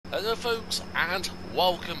Hello folks, and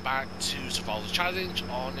welcome back to Survival Challenge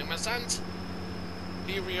on NML.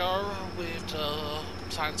 Here we are with the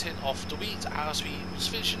planting of the wheat as we was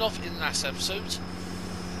finishing off in the last episode.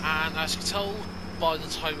 And as you can tell by the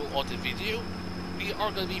title of the video, we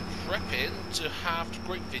are going to be prepping to have the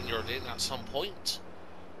Great Vineyard in at some point.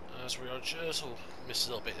 As we are just, missed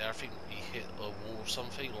a little bit there, I think we hit a wall or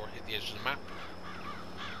something, or hit the edge of the map.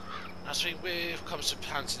 As we when it comes to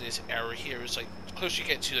planting this area here, it's like the closer you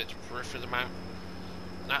get to like, the periphery of the map,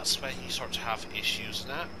 that's when you start to have issues and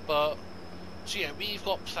that. But so yeah, we've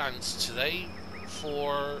got plans today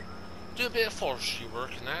for do a bit of forestry work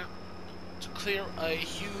and that to clear a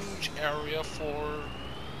huge area for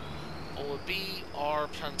what would be our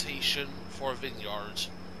plantation for a vineyard.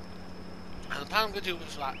 And the plan I'm going to do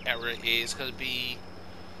with that area is going to be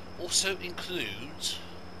also include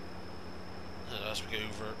as we go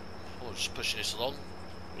over. We're just pushing this along.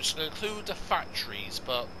 We're just going to include the factories,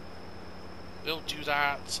 but we'll do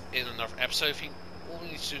that in another episode. I think all we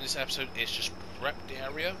need to do in this episode is just prep the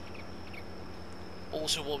area.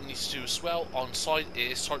 Also, what we need to do as well on site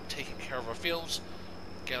is start taking care of our fields,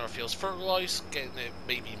 getting our fields fertilised, getting it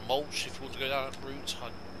maybe mulch if we want to go down that route. I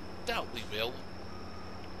doubt we will.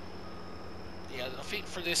 Yeah, I think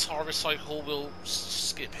for this harvest cycle we'll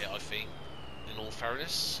skip it, I think, in all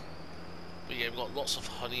fairness. But yeah, we've got lots of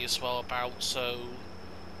honey as well about, so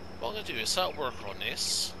what I'm going to do is start work on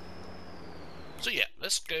this. So yeah,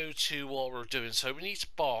 let's go to what we're doing. So we need to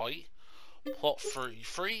buy plot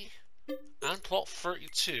 33 and plot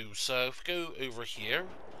 32. So if we go over here,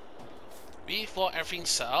 we've got everything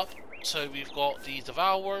set up. So we've got the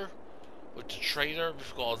devourer with the trader,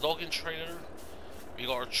 we've got a logging trader, we've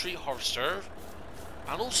got our tree harvester,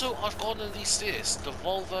 and also I've got at least this, the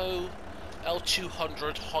Volvo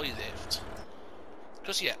L200 high lift.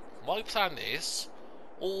 Because yeah, my plan is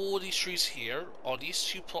all these trees here on these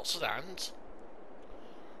two plots of land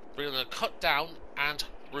we're going to cut down and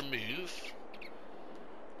remove.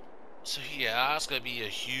 So yeah, that's going to be a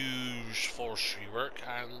huge forestry work,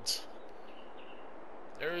 and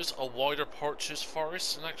there's a wider part to this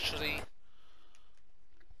forest, and actually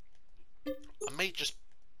I may just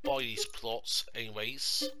buy these plots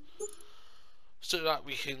anyways so that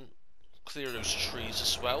we can clear those trees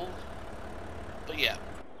as well. But yeah,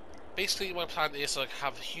 basically my plan is to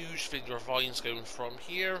have huge vineyard vines going from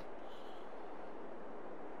here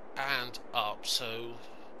and up. So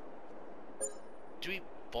do we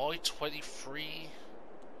buy 23?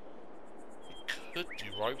 We could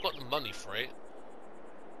do, right? We've got the money for it.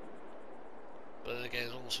 But then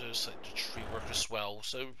again, also it's like the tree work as well.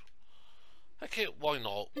 So okay, why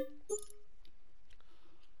not?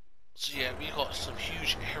 So yeah, we've got some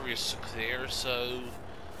huge areas to clear, so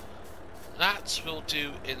that we'll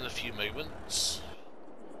do in a few moments.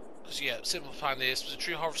 Because yeah, simple plan is with the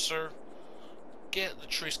tree harvester, get the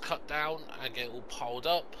trees cut down and get it all piled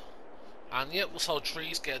up, and yeah, we'll sell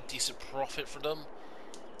trees, get a decent profit for them.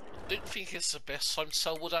 I don't think it's the best time to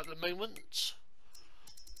sell wood at the moment,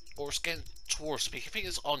 or it's getting towards peak. I think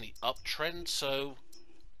it's on the uptrend, so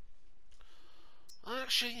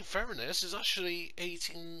actually in fairness, it's actually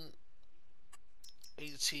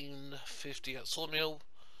 1850 at sawmill.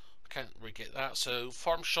 Can't really get that. So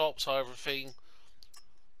farm shops are everything.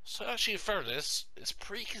 So actually in fairness, it's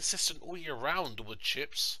pretty consistent all year round, the wood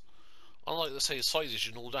chips. Unlike let's say sizes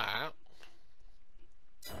and all that.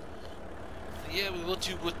 Yeah, we will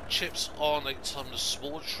do wood chips on like some of the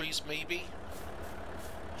smaller trees maybe.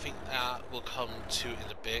 I think that will come to in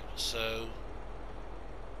a bit, so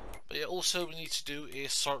but yeah, also we need to do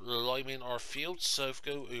is start liming our fields. So if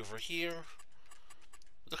we go over here,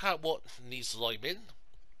 look at what needs liming.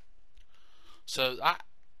 So that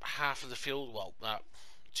half of the field, well, that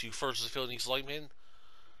 2/3 of the field needs liming,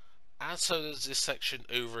 and so there's this section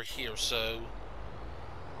over here. So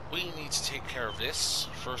we need to take care of this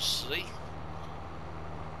firstly,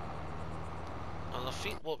 and I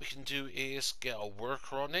think what we can do is get a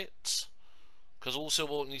worker on it. Because also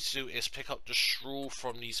what we need to do is pick up the straw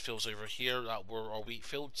from these fields over here that were our wheat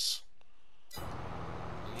fields.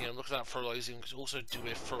 And yeah, I'm looking at fertilising. We can also do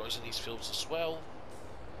with fertilising these fields as well.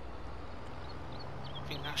 I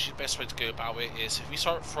think actually the best way to go about it is if we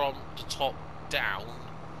start from the top down,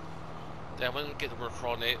 then when we get the worker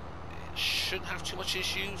on it, it shouldn't have too much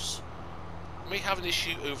issues. We may have an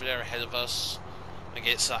issue over there ahead of us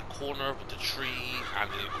against that corner with the tree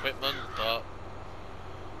and the equipment, but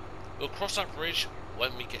we'll cross that bridge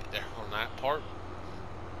when we get there on that part.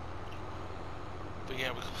 But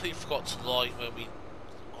yeah, we completely forgot to light when we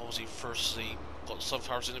obviously firstly got the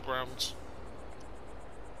sunflowers in the ground.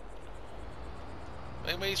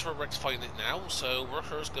 Anyways, we're rectifying it now, so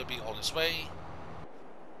worker's going to be on its way.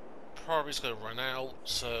 probably going to run out,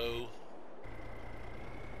 so...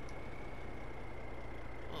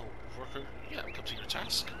 Oh, worker, you haven't completed your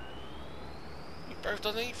task. You've barely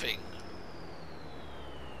done anything.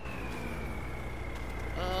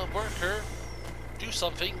 Worker, do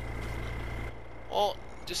something. Oh,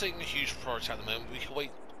 this ain't a huge priority at the moment. We can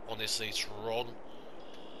wait on this later on.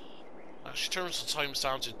 Actually, turns the times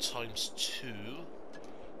down to ×2.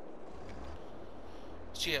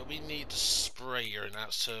 So yeah, we need the sprayer and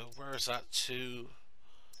that. So where is that to?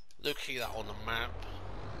 Locate that on the map.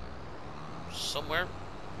 Somewhere.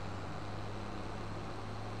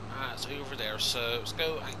 Ah, it's over there. So let's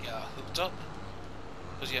go and get that hooked up.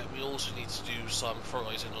 Because yeah, we also need to do some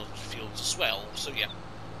fertilizing on the fields as well. So yeah,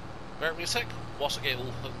 bear with me a sec whilst I get it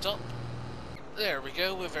all hooked up. There we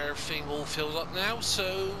go, with everything all filled up now.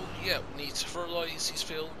 So yeah, we need to fertilize these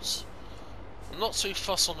fields. I'm not so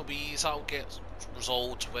fussed on the weeds. That'll get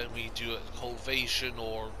resolved when we do a cultivation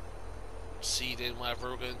or seeding,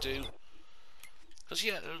 whatever we're going to do. Because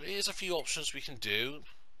yeah, there is a few options we can do.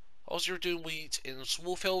 Also, you're doing wheat in a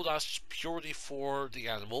small field, that's purely for the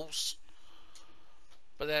animals.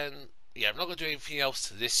 But then, yeah, I'm not going to do anything else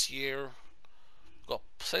this year. Got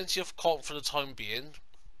plenty of cotton for the time being.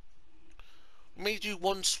 May do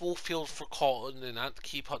one small field for cotton and that to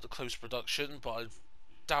keep up the close production, but I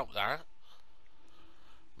doubt that.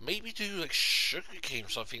 Maybe do like sugarcane or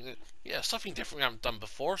something. Yeah, something different we haven't done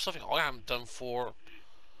before. Something I haven't done for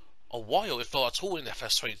a while, if not at all, in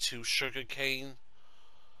FS22. Sugarcane.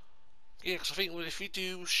 Yeah, because I think if we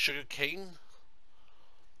do sugarcane,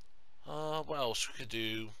 what else we could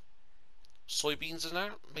do? Soybeans and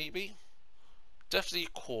that, maybe. Definitely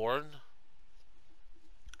corn.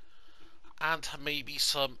 And maybe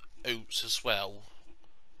some oats as well.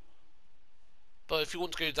 But if you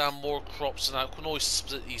want to go down more crops and that, you can always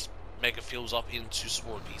split these mega fields up into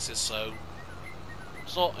smaller pieces, so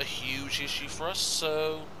it's not a huge issue for us.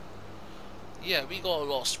 So yeah, we got a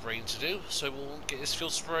lot of spraying to do, so we'll get this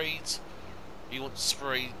field sprayed. We want to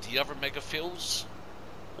spray the other mega fields.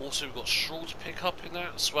 Also, we've got straw to pick up in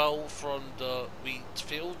that as well from the wheat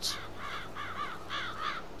fields.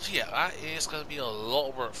 So yeah, that is going to be a lot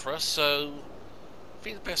of work for us. So I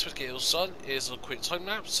think the best way to get it all done is a quick time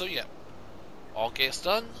lapse. So yeah, I'll get it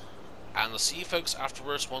done, and I'll see you folks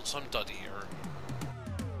afterwards once I'm done here.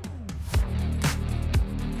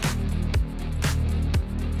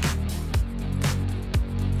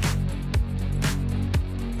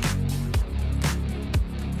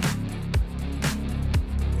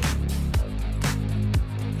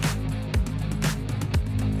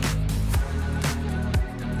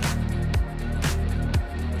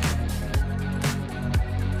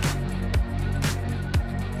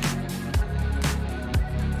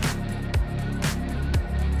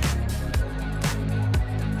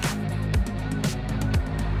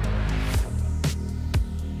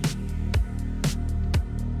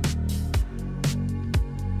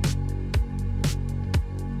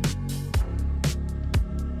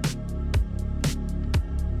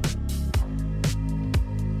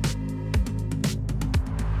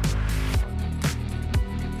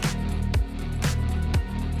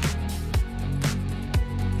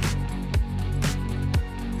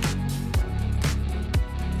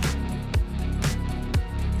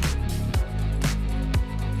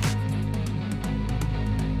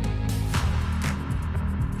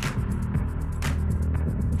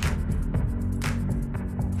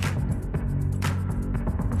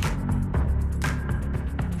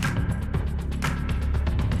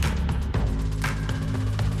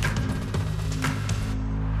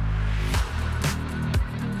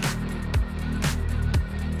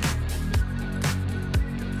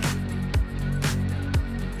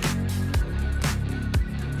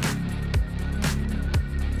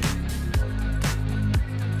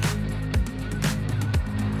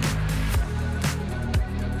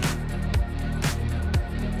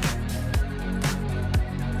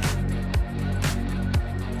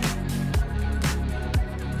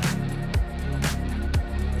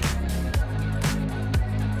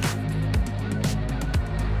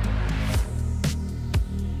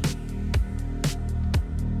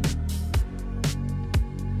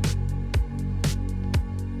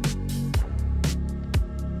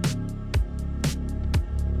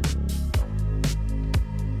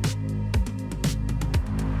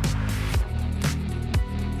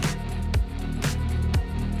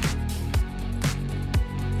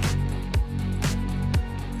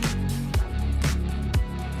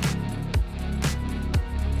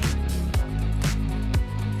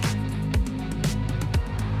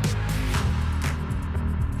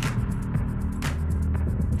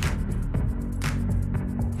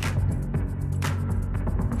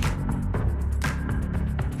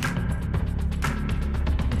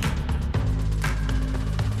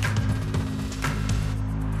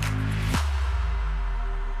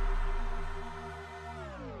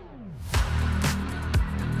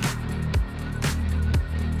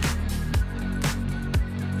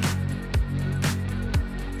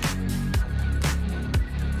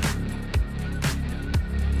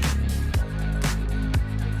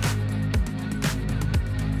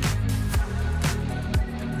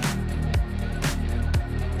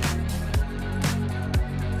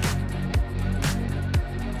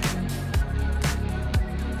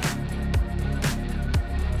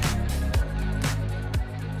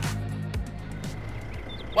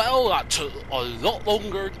 that took a lot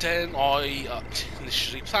longer than I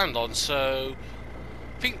initially planned on. So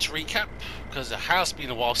I think to recap, because it has been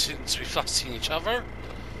a while since we've last seen each other,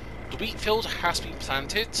 the wheat field has been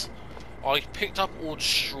planted. I picked up all the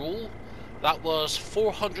straw. That was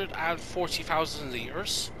 440,000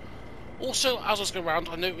 litres. Also, as I was going around,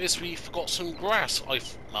 I noticed we forgot some grass. I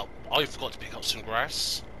forgot to pick up some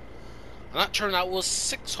grass. And that turned out was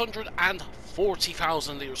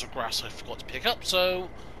 640,000 litres of grass I forgot to pick up. So,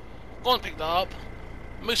 gone and picked that up.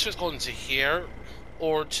 Most of it's gone into here,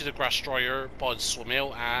 or to the grass dryer by the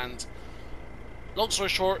sawmill, and long story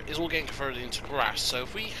short, it's all getting converted into grass. So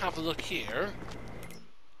if we have a look here,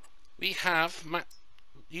 we have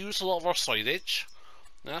used a lot of our silage.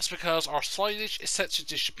 And that's because our silage is set to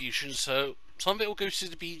distribution, so some of it will go to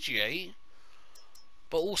the BGA,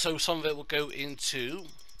 but also some of it will go into,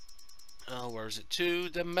 where is it, to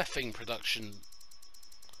the methane production.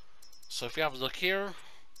 So if we have a look here,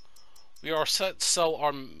 we are set to sell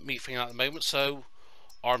our methane at the moment, so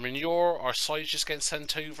our manure, our silage is getting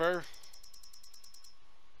sent over.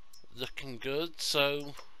 Looking good,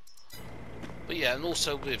 so, but yeah, and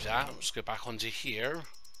also with that, let's go back onto here.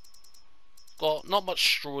 Got not much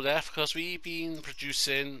straw left because we've been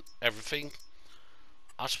producing everything.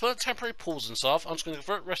 I'll just put a temporary pause and stuff. I'm just going to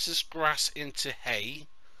convert the rest of this grass into hay,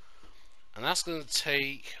 and that's going to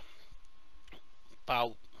take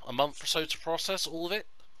about a month or so to process all of it,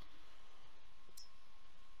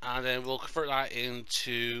 and then we'll convert that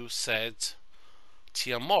into said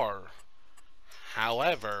TMR.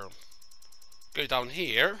 However, go down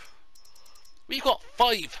here, we've got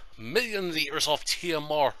 5 million litres of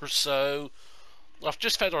TMR, so I've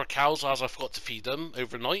just fed our cows as I forgot to feed them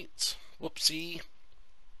overnight. Whoopsie.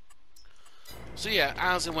 So yeah,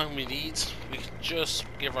 as and when we need, we can just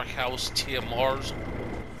give our cows TMRs.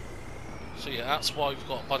 So yeah, that's why we've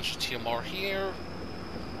got a bunch of TMR here.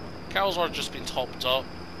 Cows are just been topped up,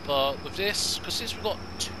 but with this, because since we've got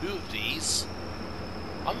 2 of these,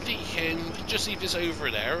 I'm thinking we can just leave this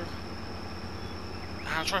over there. And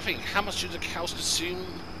I'm trying to think, how much do the cows consume?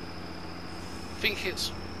 I think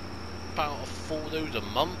it's about a full load a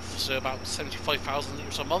month, so about 75,000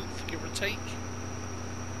 litres a month, give or take.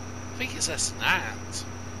 I think it's less than that. It's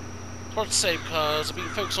hard to say because I've been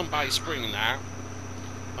focused on by spring now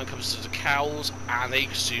when it comes to the cows, and they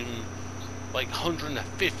consume like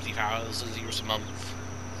 150,000 litres a month.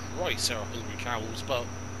 Christ, they're hungry cows, but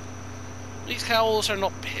these cows are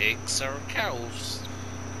not pigs, they're cows.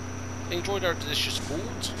 They enjoy their delicious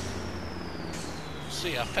food. So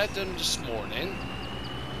yeah, I fed them this morning.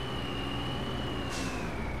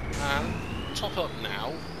 And top up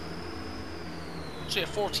now. So yeah,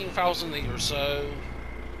 14,000 litres, so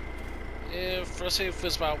let's say if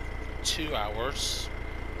it's about 2 hours,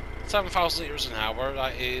 7,000 litres an hour,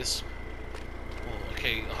 that is, well,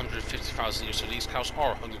 okay, 150,000 litres, so these cows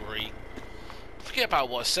are hungry. Forget about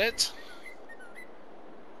what I said.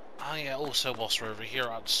 Ah yeah, also whilst we're over here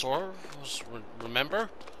at the store,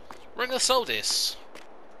 remember, we're going to sell this.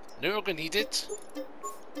 No longer need it.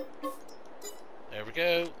 There we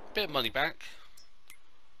go, bit of money back.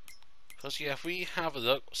 Because yeah, if we have a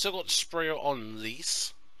look, still got the sprayer on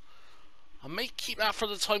lease. I may keep that for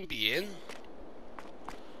the time being.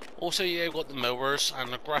 Also yeah, we've got the mowers,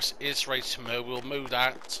 and the grass is ready to mow. We'll mow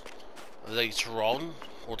that later on,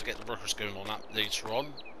 or to get the workers going on that later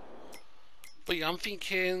on. But yeah, I'm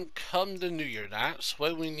thinking come the new year, that's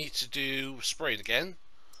when we need to do spraying again.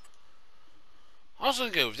 I was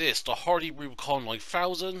going to go with this, the Hardy Rubicon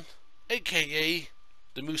 9000, aka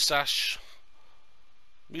the Mustache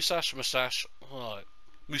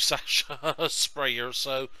sprayer.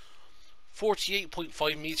 So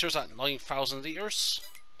 48.5 meters at 9,000 liters,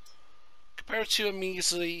 compared to a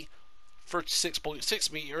measly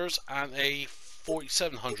 36.6 meters and a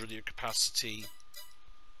 4,700 liter capacity.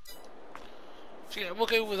 So yeah, we'll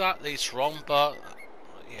go with that later on, but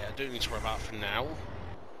yeah, don't need to worry about it for now.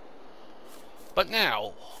 But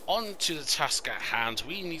now, on to the task at hand.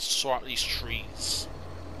 We need to sort out these trees.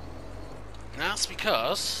 And that's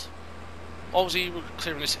because, obviously, we're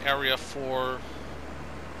clearing this area for,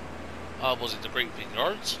 was it the Great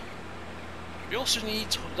Vineyard? We also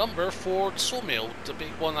need lumber for the sawmill, the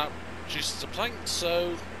big one that produces the plank,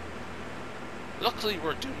 so luckily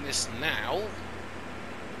we're doing this now.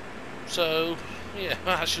 So, yeah,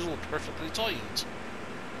 actually all perfectly timed.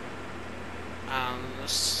 And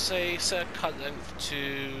let's say set a cut length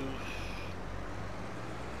to,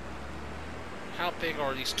 how big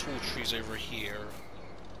are these tall trees over here?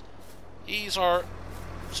 These are,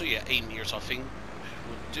 so yeah, 8 meters I think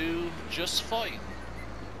would do just fine.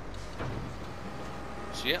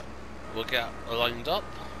 So yeah, we'll get lined up.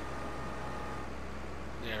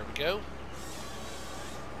 There we go.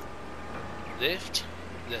 Lift.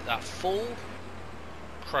 Let that fall.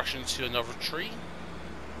 Crash into another tree.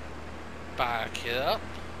 Back it up.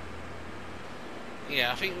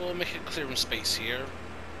 Yeah, I think we'll make a clearing space here.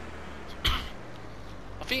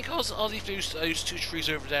 I think I'll leave those two trees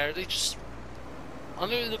over there. They just... I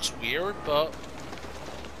know it looks weird, but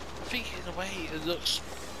I think in a way it looks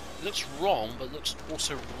wrong, but looks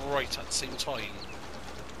also right at the same time.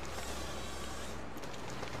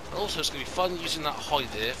 Also, it's going to be fun using that high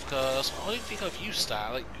lift, because I don't think I've used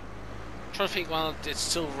that. Like, I'm trying to think when I did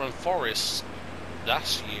Silver Run Forest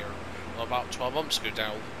last year, or about 12 months ago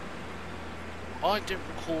now. I didn't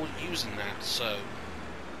recall using that, so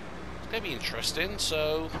it's going to be interesting.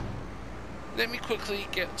 So, let me quickly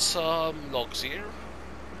get some logs here.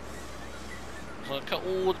 So I'll cut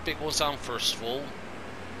all the big ones down first of all,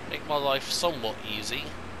 make my life somewhat easy.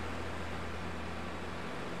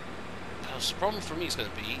 Because the problem for me is going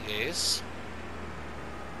to be is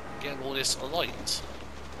getting all this aligned.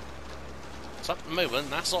 So at the moment,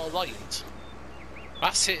 that's not aligned.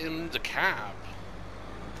 That's hitting the cab.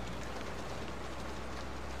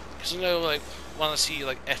 Because you know, like, when I see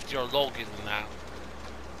like FDR logging and that,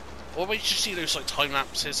 or when you just see those like time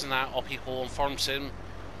lapses and that, or people on Farm Sim,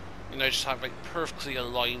 you know, just have like perfectly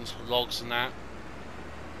aligned logs and that.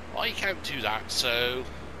 Well, you can't do that, so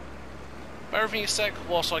bear with me a sec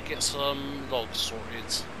whilst I get some logs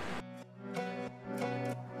sorted.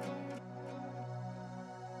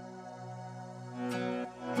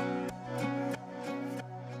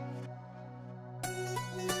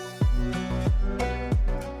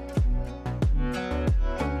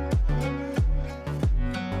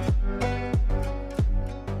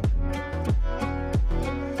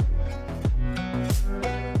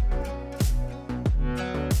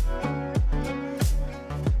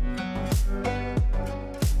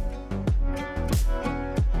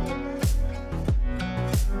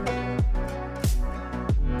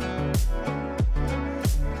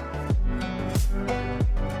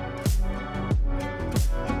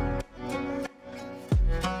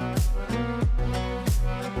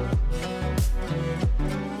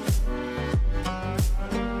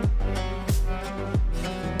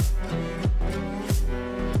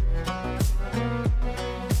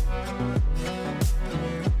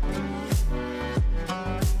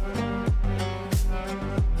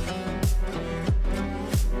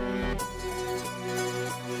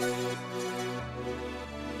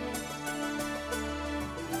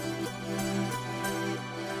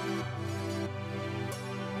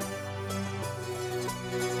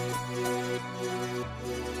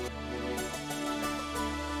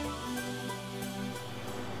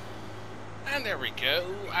 And there we go,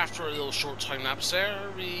 after a little short time lapse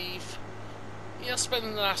there, we've spent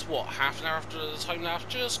the last, what, half an hour after the time lapse,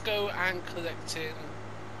 just go and collecting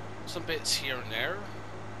some bits here and there.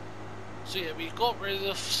 So yeah, we got rid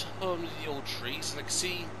of some of the old trees, and I can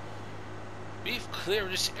see we've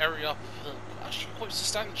cleared this area up actually quite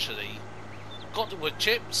substantially. Got the wood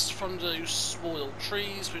chips from those small little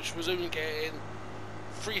trees, which was only getting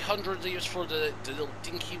 300 leaves for the little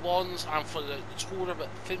dinky ones, and for the taller but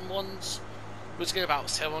thin ones was getting about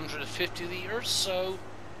 750 litres, so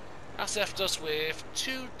that's left us with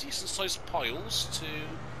two decent sized piles to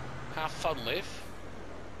have fun with.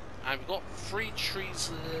 And we've got 3 trees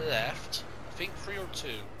left, I think 3 or 2.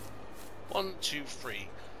 1, 2, 3.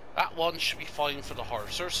 That one should be fine for the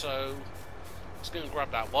harvester, so let's go and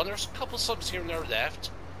grab that one. There's a couple of subs here and there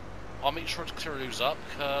left. I'll make sure to clear those up,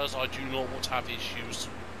 because I do not want to have issues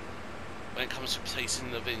when it comes to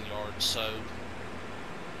placing the vineyard, so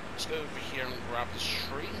let's go over here and grab this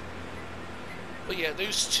tree. But yeah,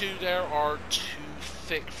 those 2 there are too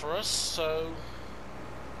thick for us, so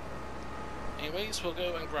anyways, we'll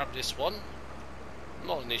go and grab this one.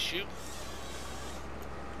 Not an issue.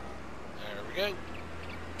 There we go.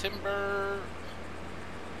 Timber.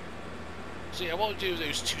 So yeah, what we'll do with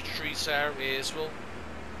those 2 trees there is we'll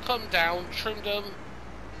come down, trim them,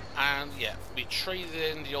 and yeah, we traded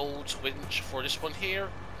in the old winch for this one here.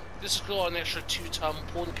 This has got an extra 2-ton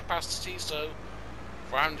pulling capacity, so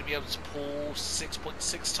for having to be able to pull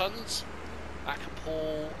 6.6 tons, that can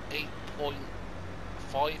pull 8.5,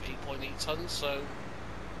 8.8 tons, so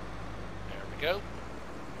there we go.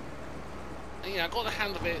 And yeah, I got the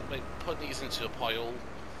hand of it, like putting these into a pile,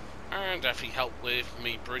 and definitely helped with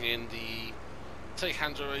me bringing the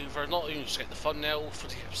telehandler over, not only just get the thumbnail for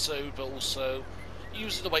the episode, but also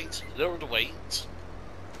using the weight, lower the weight,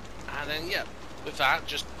 and then yeah, with that,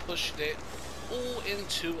 just pushing it all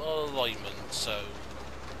into alignment. So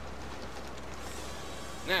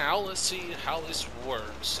now let's see how this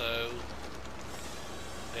works. So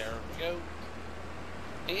there we go.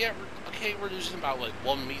 And yeah, okay, we're losing about like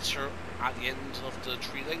 1 meter at the end of the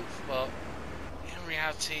tree length, but in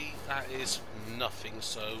reality, that is nothing.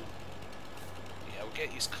 So yeah, we'll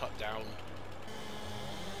get these cut down.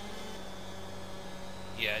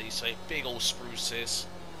 Yeah, these like big old spruces.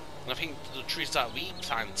 And I think the trees that we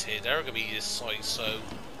planted, they're going to be this size, so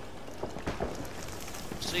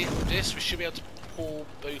yeah, with this, we should be able to pull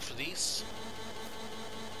both of these.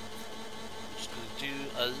 Just going to do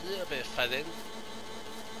a little bit of felling.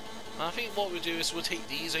 And I think what we'll do is we'll take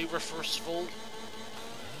these over first of all.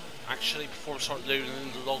 Actually, before we start loading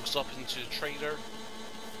the logs up into the trailer.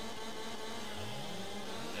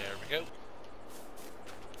 There we go.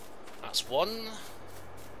 That's one.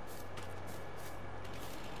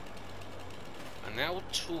 And now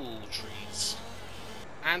tool trees.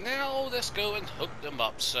 And now let's go and hook them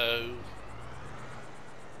up. So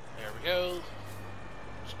there we go.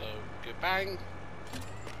 Let's go bang,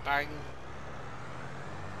 bang.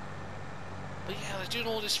 But yeah, like doing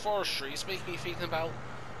all this forestry is making me thinking about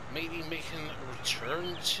maybe making a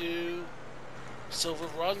return to Silver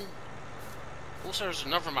Run. Also, there's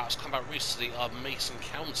another map that's come out recently of Mason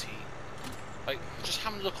County. Like, just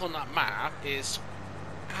having a look on that map is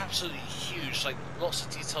absolutely huge. Like, lots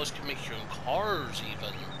of details you can make your own cars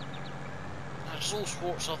even. And just all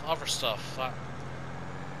sorts of other stuff that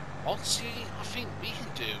honestly I think we can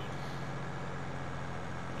do.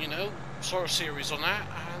 You know, sort of series on that,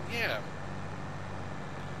 and yeah.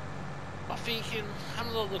 I'm thinking,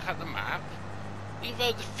 having a look at the map, even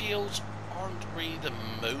though the fields aren't really the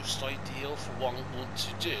most ideal for what I want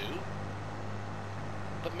to do,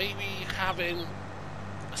 but maybe having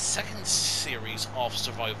a second series of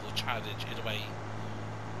survival challenge in a way.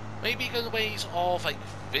 Maybe in the ways of like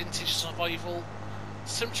vintage survival,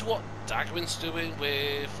 similar to what Dagwin's doing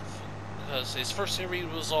with, because his first series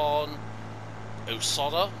was on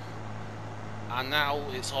Osada, and now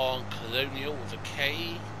it's on Colonial with a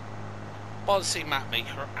K, by the same map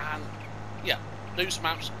maker, and yeah, those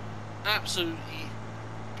maps absolutely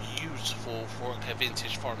beautiful for like a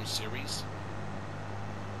vintage farming series.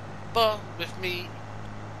 But with me,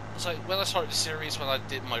 it's like when I started the series, when I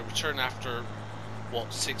did my return after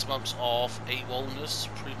what, 6 months of AWOLness,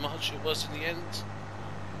 pretty much it was in the end.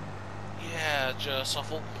 Yeah, just I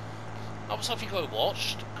thought that was something I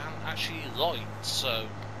watched and actually liked, so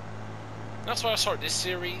that's why I started this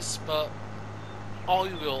series. But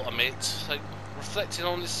I will admit, like, reflecting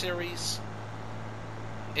on this series,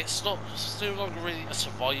 it's no longer really a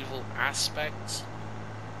survival aspect,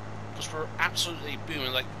 because we're absolutely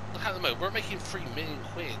booming. Like, look at the moment, we're making 3 million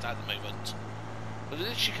quid at the moment, but at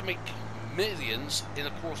least you can make millions in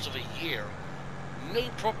the course of a year, no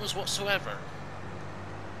problems whatsoever.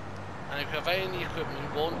 And if you have any equipment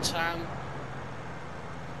you want,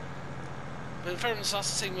 but in fairness, that's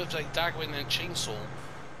the same with like Dagwin and Chainsaw.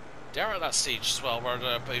 They're at that stage as well, where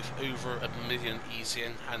they're both over $1 million easy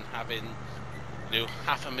and having, you know,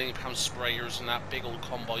 £500,000 sprayers and that big old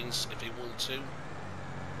combines if they want to.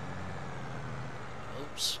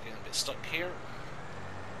 Oops, getting a bit stuck here.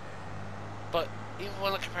 But even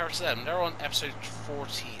when I compare it to them, they're on episode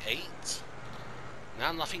 48.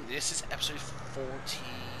 Now I think this is episode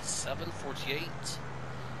 47, 48.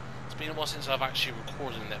 It's been a while since I've actually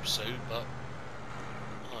recorded an episode, but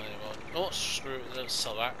not screw it, let's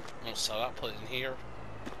sell that. Not sell that, put it in here.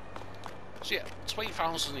 So yeah,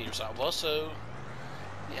 20,000 years that was, so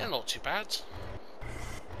yeah, not too bad.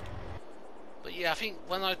 But yeah, I think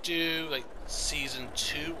when I do like season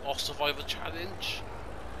 2 of Survival Challenge,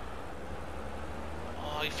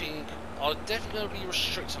 I think I'll definitely be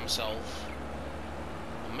restricting myself.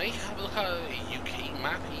 I may have a look at a UK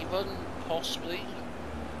map even, possibly,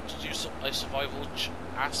 to do a survival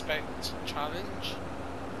aspect challenge.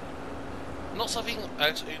 Not something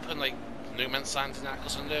to open like No Man's Land in that,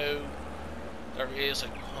 because I know there is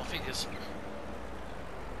like, I think it's,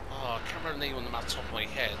 I can't remember the name on the map top of my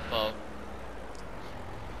head, but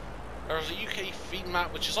there's a UK theme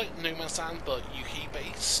map which is like No Man's Land but UK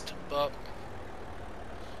based. But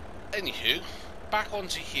anywho, back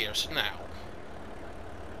onto here. So now,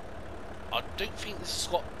 I don't think this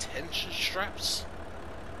has got tension straps.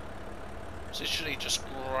 It's literally just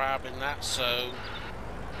grabbing that, so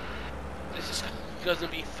this is going to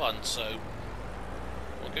be fun. So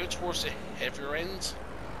we'll go towards the heavier end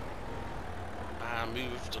and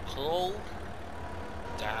move the claw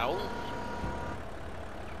down.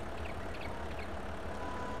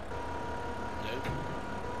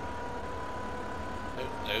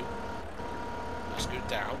 No. Let's go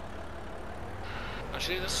down.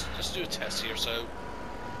 Actually, let's do a test here. So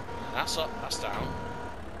that's up, that's down.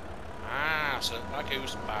 Ah, so that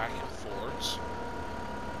goes back and forwards.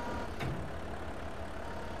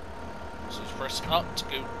 So press up to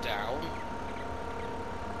go down.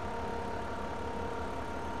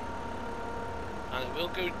 And it will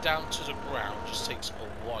go down to the ground, just takes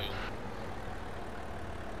a while.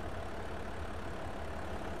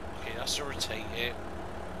 Okay, that's to rotate it,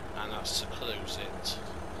 and that's to close it.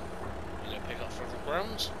 You know, pick up from the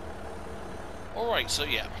ground. Alright, so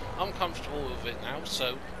yeah, I'm comfortable with it now,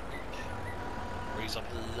 so raise up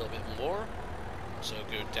a little bit more. So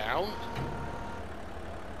go down.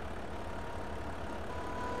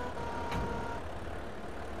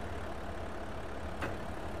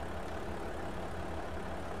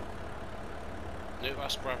 No,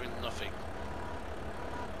 that's grabbing nothing.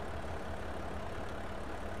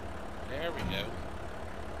 There we go.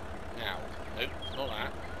 Now, nope, not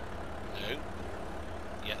that. No.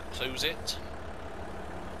 Yeah, close it.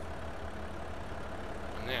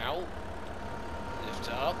 And now, lift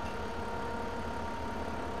it up.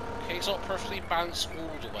 Okay, it's not perfectly balanced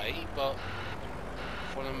all the way, but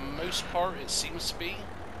for the most part it seems to be.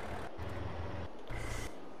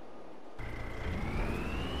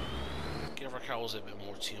 Give our cows a bit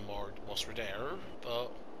more TMR whilst we're there,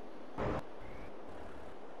 but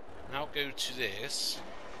now go to this,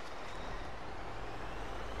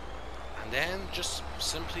 and then just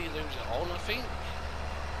simply load it on, I think.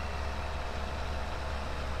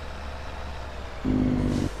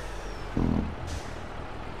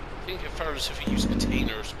 I think in fairness, if you use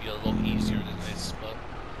containers, it'd be a lot easier than this, but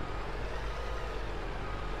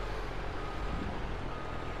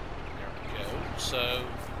there we go. So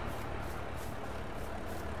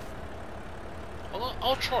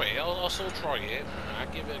I'll try it. I'll still try it. I'll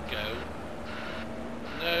give it a go.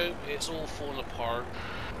 No, it's all falling apart.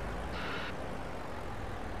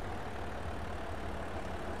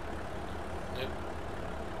 Nope.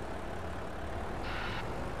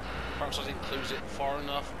 Perhaps I didn't close it far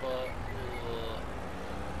enough, but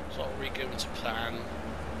it's not really going to plan.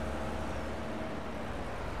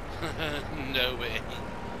 No way.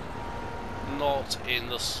 Not in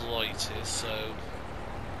the slightest, so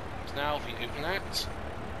now if we open that,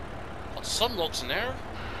 got some logs in there.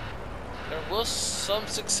 There was some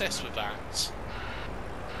success with that.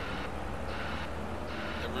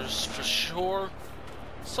 There was for sure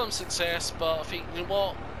some success, but I think, you know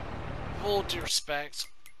what, with all due respect,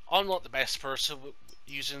 I'm not the best person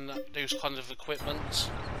using those kind of equipment,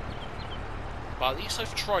 but at least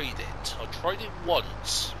I've tried it. I tried it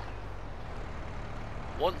once.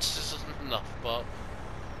 Once isn't enough, but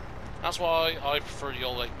that's why I prefer the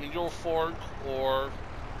old like Vineyard fork, or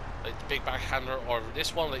like the big backhander, or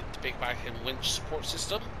this one like the big backhand winch support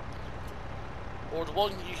system, or the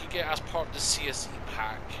one you can get as part of the CSE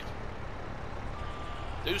pack.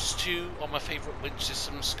 Those two are my favourite winch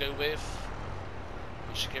systems to go with.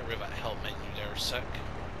 We should get rid of that help menu there a sec.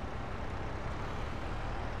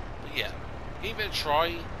 But yeah, gave it a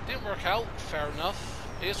try, didn't work out, fair enough.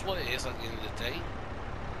 It is what it is at the end of the day.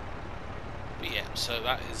 But yeah, so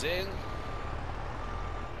that is in.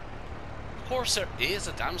 Of course there is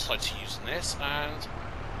a downside to using this, and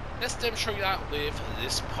let's demonstrate that with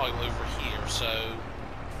this pile over here. So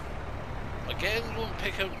again, you want to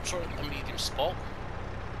pick out sort of a medium spot.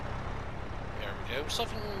 There we go,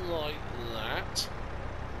 something like that.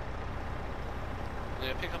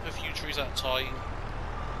 Now pick up a few trees at a time.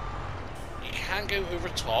 You can go over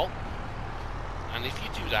top, and if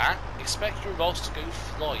you do that, expect your logs to go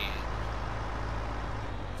flying.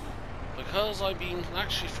 Because I've been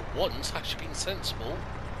actually, for once, actually been sensible,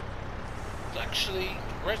 it's actually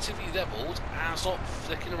relatively leveled and it's not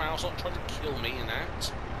flicking around, it's not trying to kill me in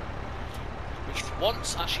that. Which for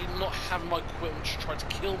once, actually not having my equipment try to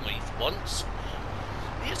kill me for once,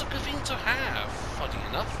 is a good thing to have, funny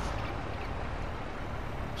enough.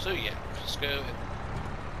 So yeah, let's go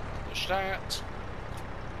push that.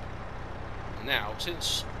 Now,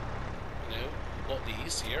 since, you know, got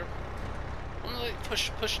these here, I'm gonna like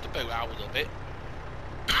push the boat out a little bit.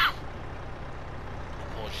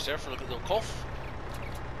 Apologies there for a little cough.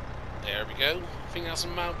 There we go. I think that's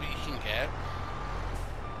the amount we can get.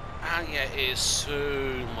 And yeah, it is so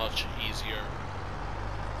much easier.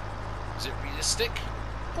 Is it realistic?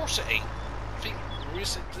 Of course it ain't. I think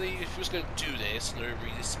realistically, if you was going to do this in a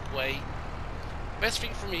realistic way, the best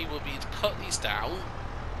thing for me would be to cut these down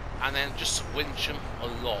and then just winch them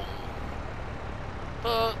along.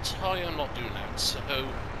 But I am not doing that, so there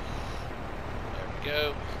we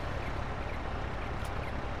go.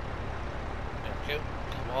 There we go.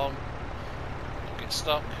 Come on. Don't get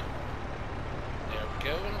stuck. There we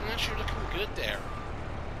go, and actually looking good there.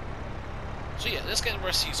 So yeah, let's get the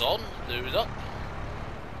rest of these on, load it up,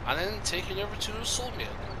 and then take it over to the sawmill.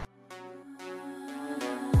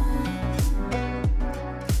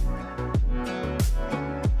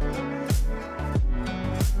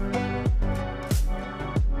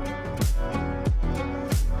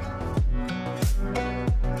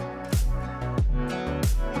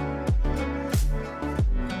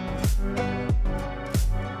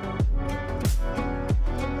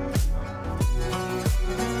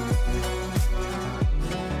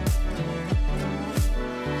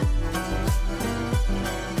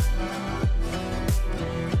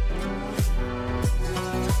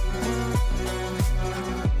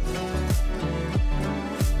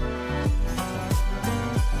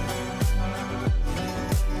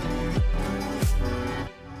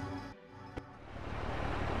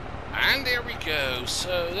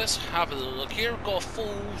 So let's have a look here. Got a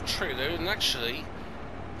full trailer, and actually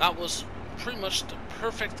that was pretty much the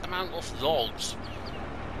perfect amount of logs.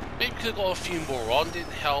 Maybe could have got a few more on,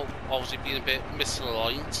 didn't help obviously being a bit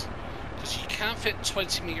misaligned. Because you can fit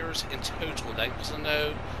 20 meters in total length, because I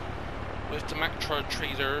know with the Mack Truck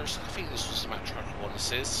trailers, I think this was the Mack Truck one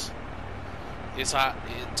this is that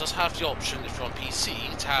it does have the option, if you're on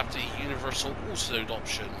PC, to have the universal autoload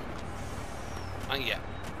option. And yeah,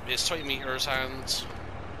 it's 20 meters, and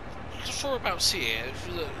you can sort of about see it if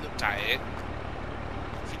you looked at it.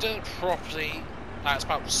 If you do it properly, that's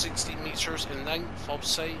about 60 meters in length, I would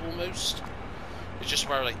say, almost. It's just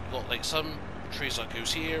where like you've got like some trees that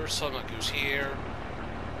goes here, some that goes here.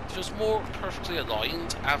 It feels more perfectly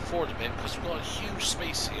aligned and forward a bit, because we've got a huge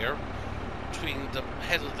space here between the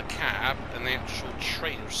head of the cab and the actual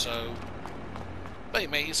trailer. So, but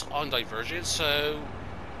anyways, on divergence, so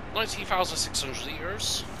 19,600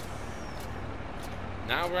 litres.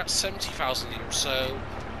 Now we're at 70,000 litres, so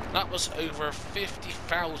that was over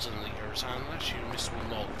 50,000 litres, and actually missed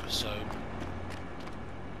one log, so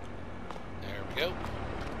there we go.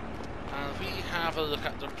 And we have a look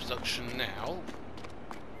at the production now.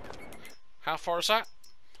 How far is that?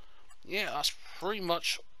 Yeah, that's pretty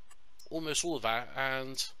much almost all of that,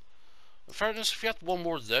 and in fairness, if you had one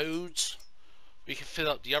more load, we can fill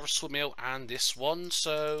up the other swim mill and this one.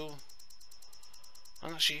 So,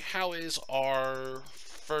 and actually, how is our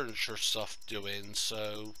furniture stuff doing?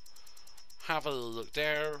 So, have a look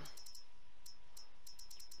there.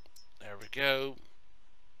 There we go.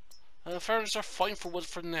 Furnaces are fine for wood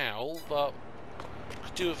for now, but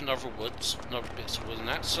could do with another bits of wood in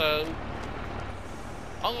that. So,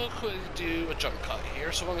 I'm going to quickly do a jump cut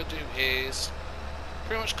here. So what I'm going to do is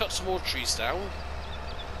pretty much cut some more trees down.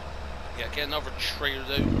 Yeah, get another trailer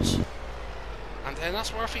load. And then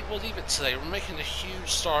that's where I think we'll leave it today. We're making a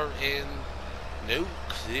huge start in,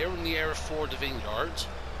 clearing the area for the vineyard.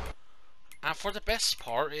 And for the best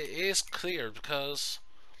part, it is cleared, because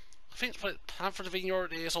I think the plan for the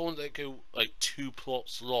vineyard is I want to go like 2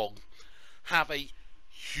 plots long. Have a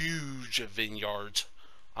huge vineyard.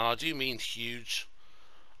 And I do mean huge.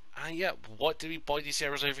 And yeah, what do we buy these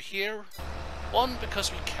areas over here? One,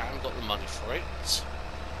 because we can, got the money for it.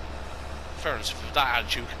 Fairness, with that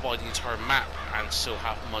attitude, we could buy the entire map and still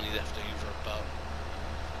have money left over, but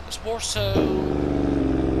it's more so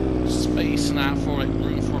space and that for like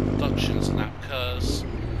room for productions and that, because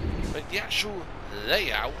like the actual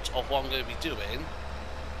layout of what I'm going to be doing,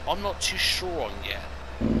 I'm not too sure on yet.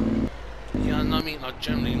 Yeah, and I mean, I'm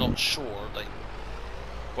generally not sure like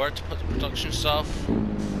where to put the production stuff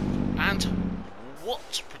and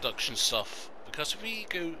what production stuff, because if we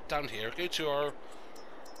go down here, go to our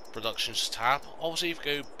productions tab, obviously if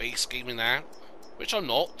you go base gaming now, which I'm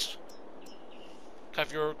not,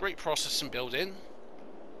 have your great processing built-in,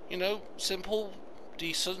 simple,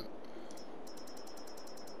 decent,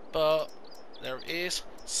 but there is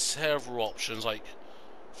several options. Like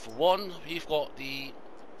for one, we've got the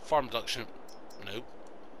farm production,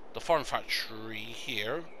 the farm factory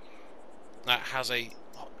here that has a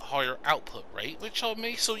higher output rate, which I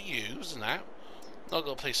may still use and that. Not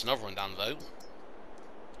gonna place another one down though.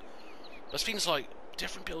 There's things like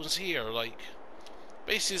different buildings here, like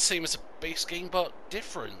basically the same as a base game but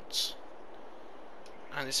different.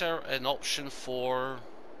 And is there an option for?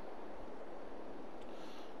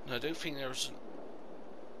 No, I don't think there's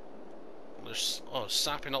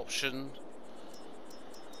snapping option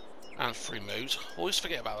and free mode. Always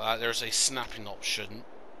forget about that. There's a snapping option.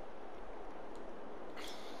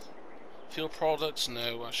 Field products,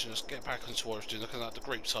 no. Actually, let's get back into what I was doing. Looking at the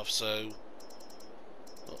grape stuff.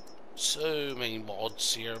 So many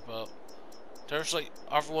mods here, but there's like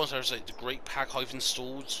other ones. There's like the grape pack I've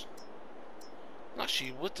installed. And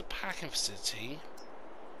actually, with the packing facility,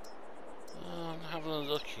 I'm having a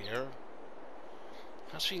look here.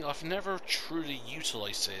 Actually, I've never truly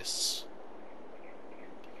utilised this.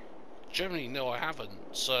 Generally, no, I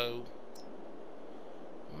haven't. So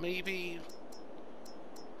maybe,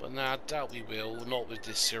 but nah, I doubt we will. Not with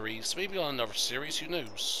this series. Maybe on another series. Who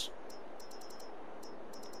knows?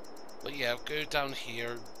 But yeah, go down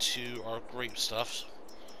here to our grape stuff.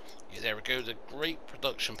 Yeah, there we go. The grape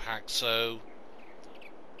production pack. So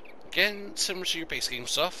again, similar to your base game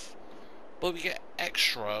stuff, but we get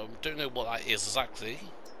extra. Don't know what that is exactly.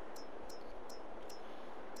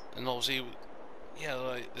 And obviously, yeah,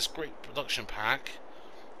 like this great production pack,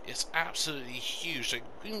 it's absolutely huge. Like,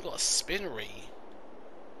 we even got a spinnery.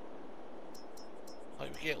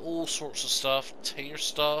 Like, we get all sorts of stuff, tier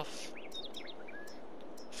stuff.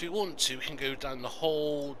 If we want to, we can go down the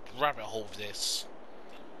whole rabbit hole of this.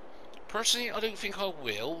 Personally, I don't think I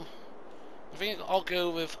will, I think I'll go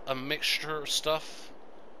with a mixture of stuff.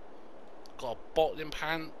 Got a bottling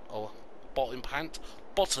plant. Bottling plant.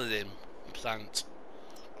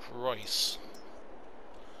 Christ.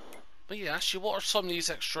 But yeah, actually, what are some of these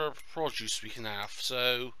extra produce we can have?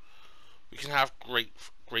 So, we can have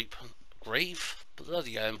grape,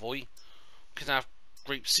 bloody envoy. We can have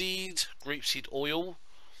grapeseed oil,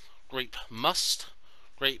 grape must,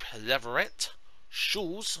 grape leverette,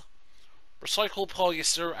 shoes, recycled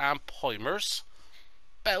polyester and polymers,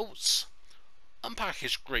 belts,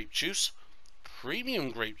 unpackaged grape juice,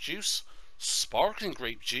 premium grape juice, sparkling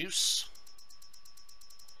grape juice.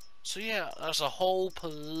 So yeah, there's a whole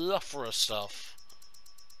plethora of stuff.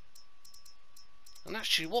 And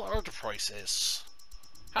actually, what are the prices?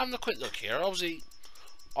 Having a quick look here, obviously,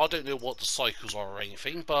 I don't know what the cycles are or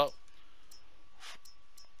anything, but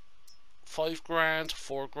 5 grand,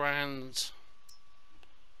 4 grand,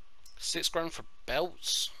 6 grand for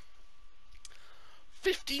belts,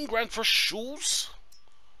 15 grand for shoes?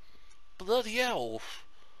 Bloody hell.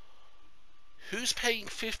 Who's paying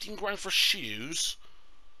 15 grand for shoes?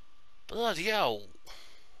 Bloody hell.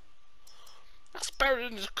 That's better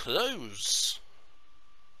than the clothes.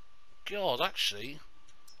 God, actually,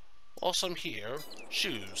 whilst I'm here,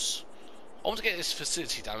 shoes. I want to get this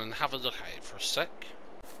facility down and have a look at it for a sec.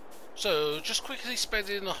 So, just quickly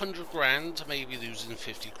spending 100 grand, maybe losing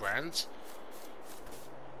 50 grand.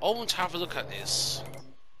 I want to have a look at this.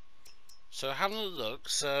 So, having a look,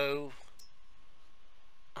 so...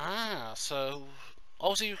 so...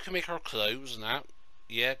 Obviously, we can make our clothes and that.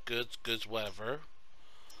 Yeah, goods, whatever.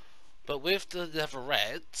 But with the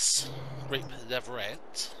leverettes, grape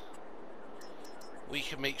leverette, we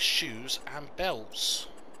can make shoes and belts.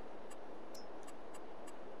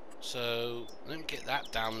 So, let me get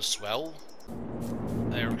that down as well.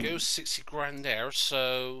 There we go, 60 grand there.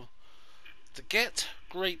 So, to get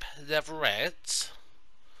grape leverette,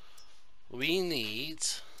 we need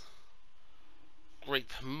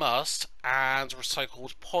grape must and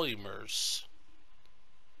recycled polymers.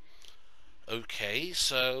 Okay,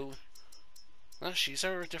 so actually, is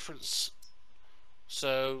there a difference?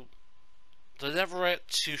 So the leverette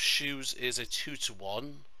to shoes is a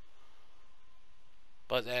 2-to-1,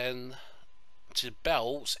 but then to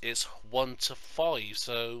belts it's 1-to-5.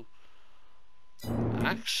 So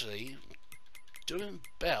actually, doing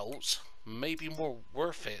belts may be more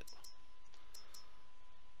worth it.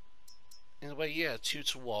 In a way, yeah,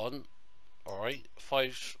 2-to-1. Alright,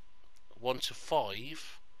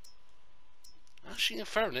 1-to-5. Actually, in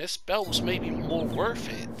fairness, belts may be more worth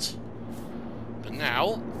it. But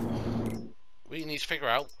now, we need to figure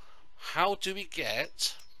out how do we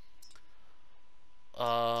get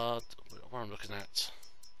what I'm looking at.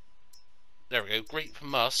 There we go, grape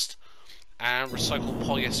must and recycled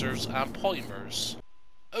polyesters and polymers.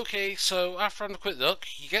 Okay, so after having a quick look,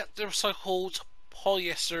 you get the recycled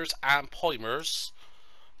polyesters and polymers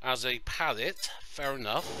as a pallet, fair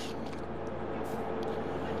enough.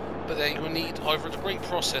 But then you will need either the grape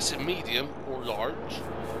process in medium or large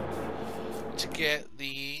to get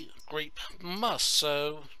the grape must.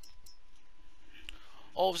 So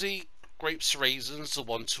obviously grapes to raisins are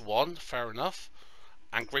 1-to-1, fair enough,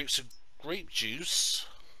 and grapes to grape juice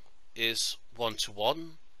is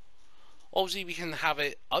 1-to-1. Obviously we can have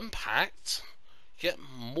it unpacked, get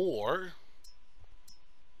more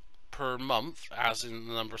per month, as in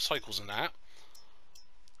the number of cycles and that,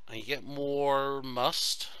 and you get more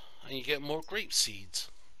must and you get more grape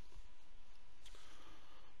seeds.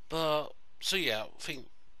 But so yeah, I think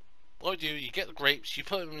what you do, you get the grapes, you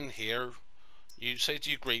put them in here, you say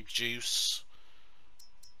do grape juice,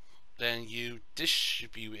 then you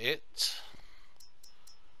distribute it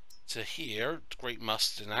to here, the grape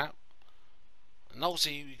must and that, and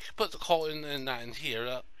obviously you can put the cotton and that in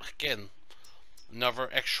here. Again, another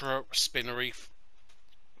extra spinnery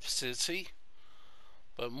facility.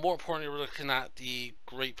 But more importantly, we're looking at the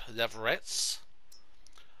grape leverettes,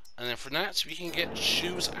 and then from that we can get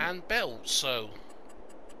shoes and belts. So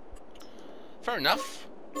fair enough.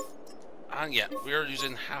 And yeah, we're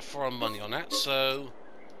losing half our money on that. So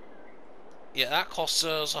yeah, that cost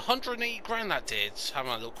us 180 grand. That did.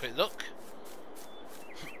 Having a little quick look.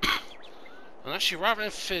 And actually, rather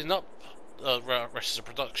than filling up the rest of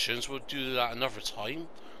the productions, we'll do that another time.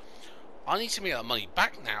 I need to make that money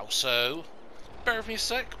back now, so bear with me a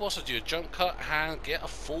sec whilst I do a jump cut and get a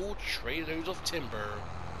full tray load of timber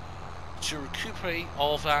to recuperate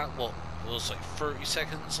all of that, what was like 30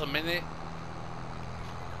 seconds a minute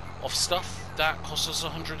of stuff that cost us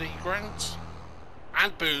 180 grand.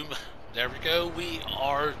 And boom, there we go, we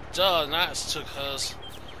are done. That took us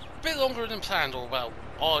a bit longer than planned, or well,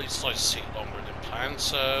 I decided to take longer than planned,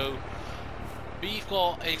 so We've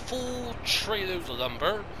got a full trayload of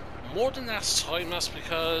lumber. More than last time, that's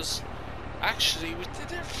because actually we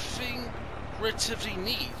did everything relatively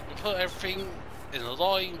neat. We put everything in a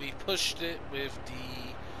line, we pushed it with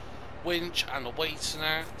the winch and the weights and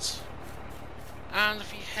that. And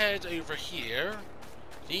if we head over here,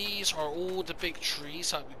 these are all the big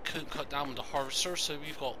trees that we couldn't cut down with the harvester. So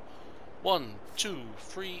we've got 1, 2,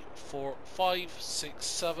 3, 4, 5, 6,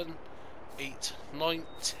 7, 8, 9,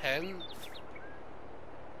 10,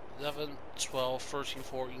 11, 12, 13,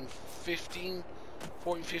 14, 15,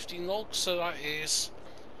 15 logs. So that is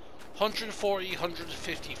 140,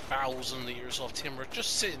 150,000 litres of timber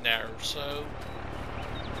just sitting there. So,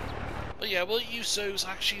 but yeah, we'll use those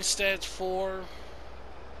actually instead for,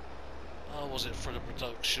 was it for the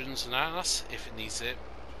productions and that's if it needs it.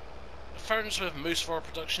 In fairness, with most of our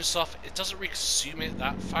production stuff, it doesn't really consume it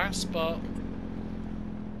that fast, but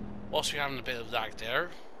whilst we're having a bit of lag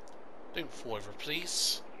there, don't fall over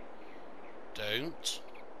please. Don't.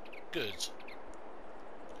 Good.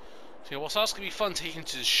 So yeah, whilst that's going to be fun taking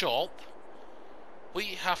to the shop,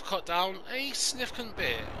 we have cut down a significant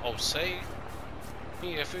bit, I'll say.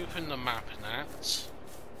 Yeah, if we open the map in that,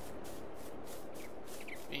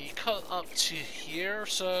 we cut up to here,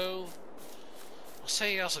 so I'll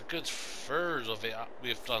say that's a good third of it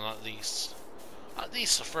we've done at least. At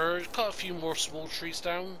least a third. Cut a few more small trees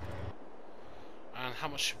down. And how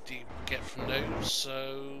much do you get from those?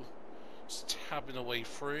 So, just tabbing away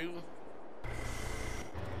through.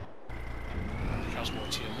 How's more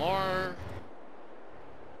TMR?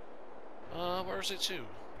 Where is it to?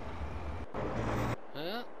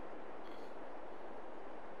 Huh?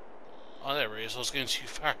 Oh, there it is. I was going too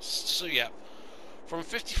fast. So, yeah. From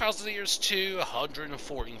 50,000 litres to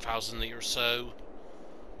 114,000 litres, so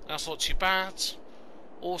that's not too bad.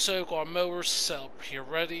 Also, got our mowers set up here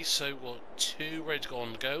ready, so we've got 2 ready to go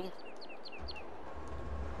on the go.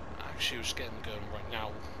 Actually, we're just getting them going right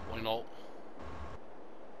now. Why not?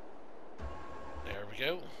 There we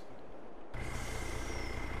go.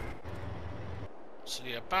 So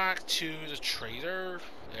yeah, back to the trader.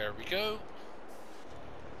 There we go.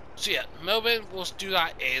 So yeah, moment we'll do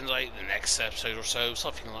that in like the next episode or so,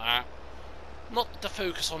 something like that. Not the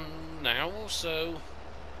focus on now, so.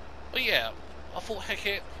 But yeah, I thought heck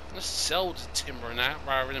it, let's sell the timber and that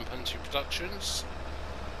rather than put into productions.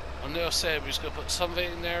 I know I said we was gonna put some of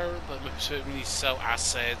it in there, but most of it we need to sell as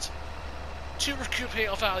said. To recuperate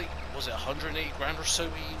of that, like, was it 180 grand or so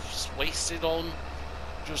we've wasted on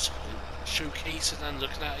just showcasing and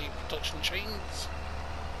looking at a production chains?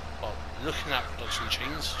 Well, looking at production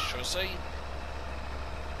chains, should I say.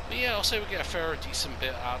 But yeah, I'll say we get a fair decent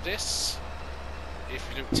bit out of this. If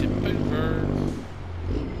we don't tip over.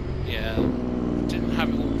 Yeah, didn't have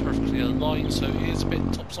it all perfectly aligned, so it is a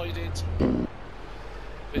bit top-sided. A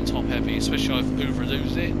bit top-heavy, especially I've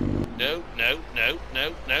overloaded it. No, no, no,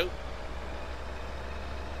 no, no.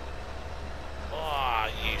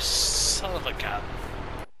 Ah, you son of a gun.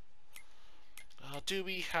 Do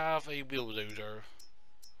we have a wheel loader?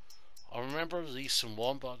 I remember leasing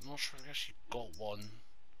one, but I'm not sure if I actually got one.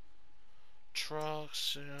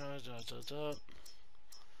 Trucks, you know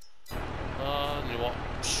what?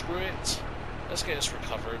 Screw it. Let's get this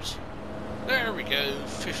recovered. There we go.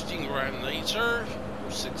 15 grand later,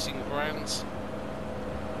 or 16 grand.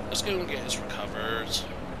 Let's go and get this recovered. Let's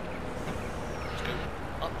go.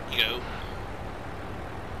 Up you go.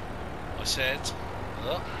 I said,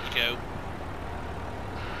 up you go.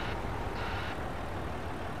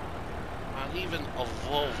 And even a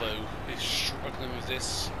Volvo is struggling with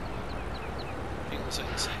this. I think it's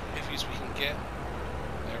as heavy as we can get.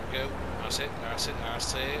 There we go. That's it, that's it,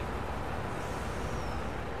 that's it.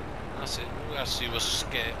 That's it. All we have to do was just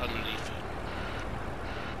get it underneath it.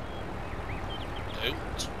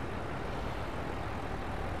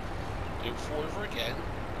 Don't fall over again.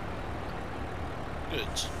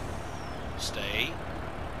 Good. Stay.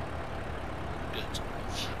 Good.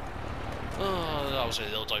 Oh, that was a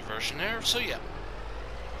little diversion there. So yeah,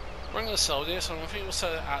 we're going to sell this. I think we'll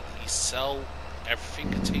sell it at least sell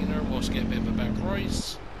everything container. We'll just get a bit of a better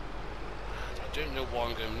price. And I don't know why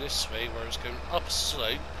I'm going this way, where it's going up a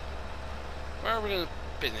slope. Where are we going to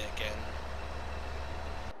bin it again?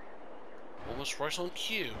 Almost right on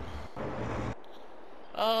cue.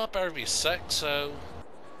 Better be a sec, so.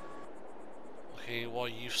 Okay, why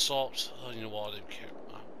you've stopped? Oh, you know what, I don't care.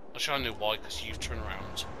 Actually, I know why, because you've turned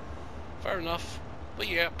around. Fair enough. But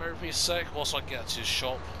yeah, bear with me a sec whilst I get to the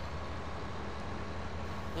shop.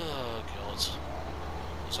 Oh god.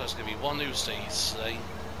 So it's going to be one of those days today.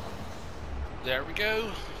 There we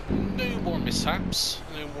go. No more mishaps.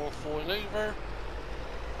 No more falling over.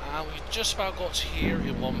 And we just about got to here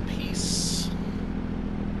in one piece.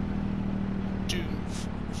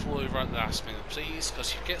 fall over at the last minute, please,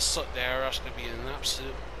 because if you get stuck there, that's going to be an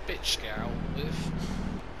absolute bitch to get out with.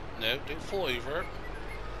 No, don't fall over.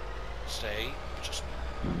 Stay. Just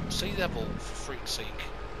stay level, for freak's sake.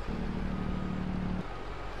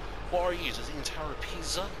 What are you, the entire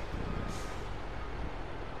pizza?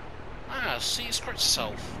 Ah, see, it's correct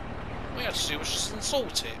itself. All we have to do is just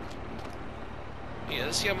insult it. Yeah,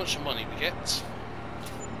 let's see how much money we get.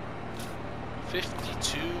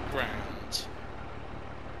 52 grand.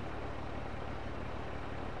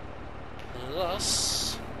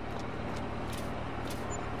 Plus...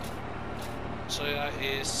 so that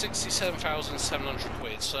is 67,700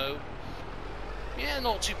 quid, so... yeah,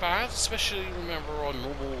 not too bad, especially remember on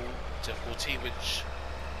normal difficulty, which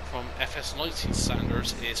from FS19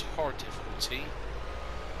 standards is hard difficulty.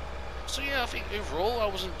 So yeah, I think overall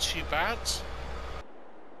that wasn't too bad.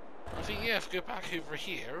 I think, yeah, if we go back over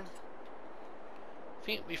here, I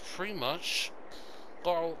think we've pretty much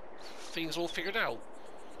got our things all figured out.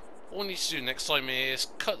 All we need to do next time is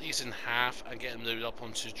cut these in half and get them loaded up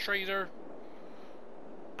onto the trader,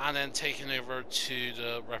 and then taken over to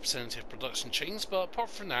the representative production chains. But apart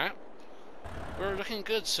from that, we're looking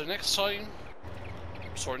good. So next time,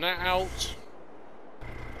 sorting that out.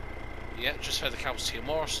 Yeah, just fed the cows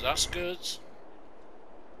TMR, so that's good.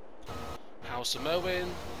 How's the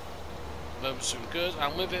mowing? Mowing's doing good,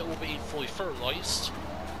 and with it will be fully fertilised,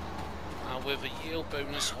 and with a yield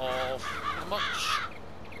bonus of how much?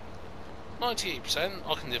 98%.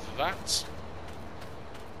 I can live with that.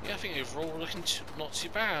 Yeah, I think overall we're looking not too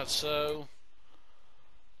bad. So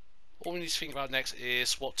all we need to think about next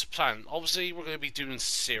is what to plant. Obviously, we're going to be doing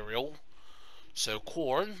cereal, so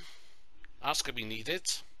corn, that's going to be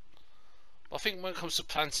needed. But I think when it comes to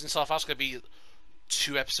planting stuff, that's going to be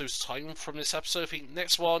 2 episodes time from this episode. I think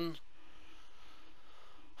next one,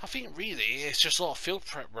 I think really it's just a lot of field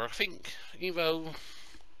prep work. I think, you know,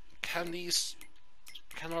 can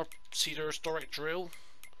our seeders direct drill?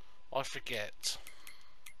 I forget.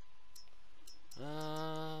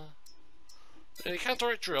 They can't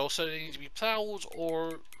direct drill, so they need to be ploughed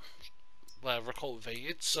or whatever,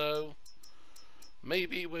 cultivated. So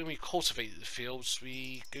maybe when we cultivate the fields,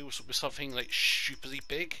 we go with something like stupidly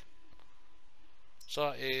big. So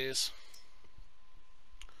that is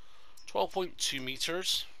 12.2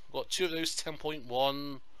 meters. We've got 2 of those,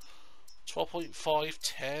 10.1, 12.5,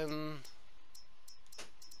 10.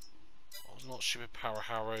 Oh, not stupid power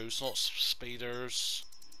harrows, not spaders.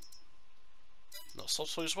 Not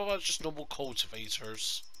subsoilers, what about just normal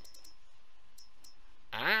cultivators?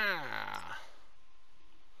 Ah!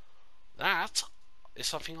 That is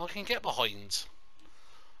something I can get behind.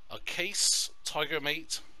 A Case Tiger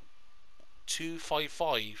Mate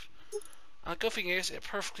 255. And the good thing is, it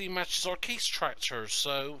perfectly matches our Case tractors,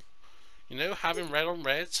 so, you know, having red on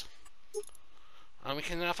red. And we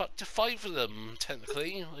can have up to 5 of them,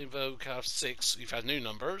 technically, although we can have 6 if we've had new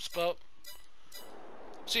numbers, but...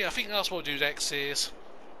 so yeah, I think that's what we'll do next is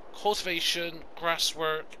cultivation, grass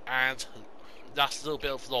work, and that's a little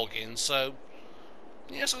bit of vlogging. So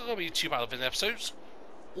yeah, it's not going to be too bad of an episode.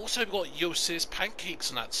 Also, we've got Yos's pancakes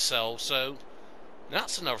and that to sell, so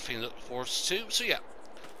that's another thing to look forward to. So yeah,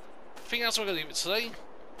 I think that's what we're going to leave it today.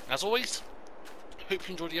 As always, hope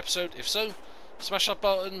you enjoyed the episode. If so, smash that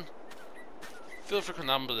button. Feel free to comment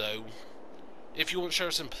down below. If you want to share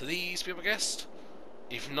us, then please be a guest.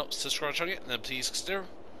 If you're not subscribed to the channel yet, then please consider.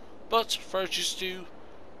 But for just do,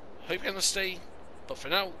 hope you're gonna stay. But for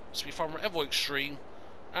now, it's been Farmer Evo Extreme,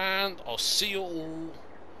 and I'll see you all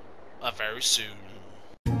very soon.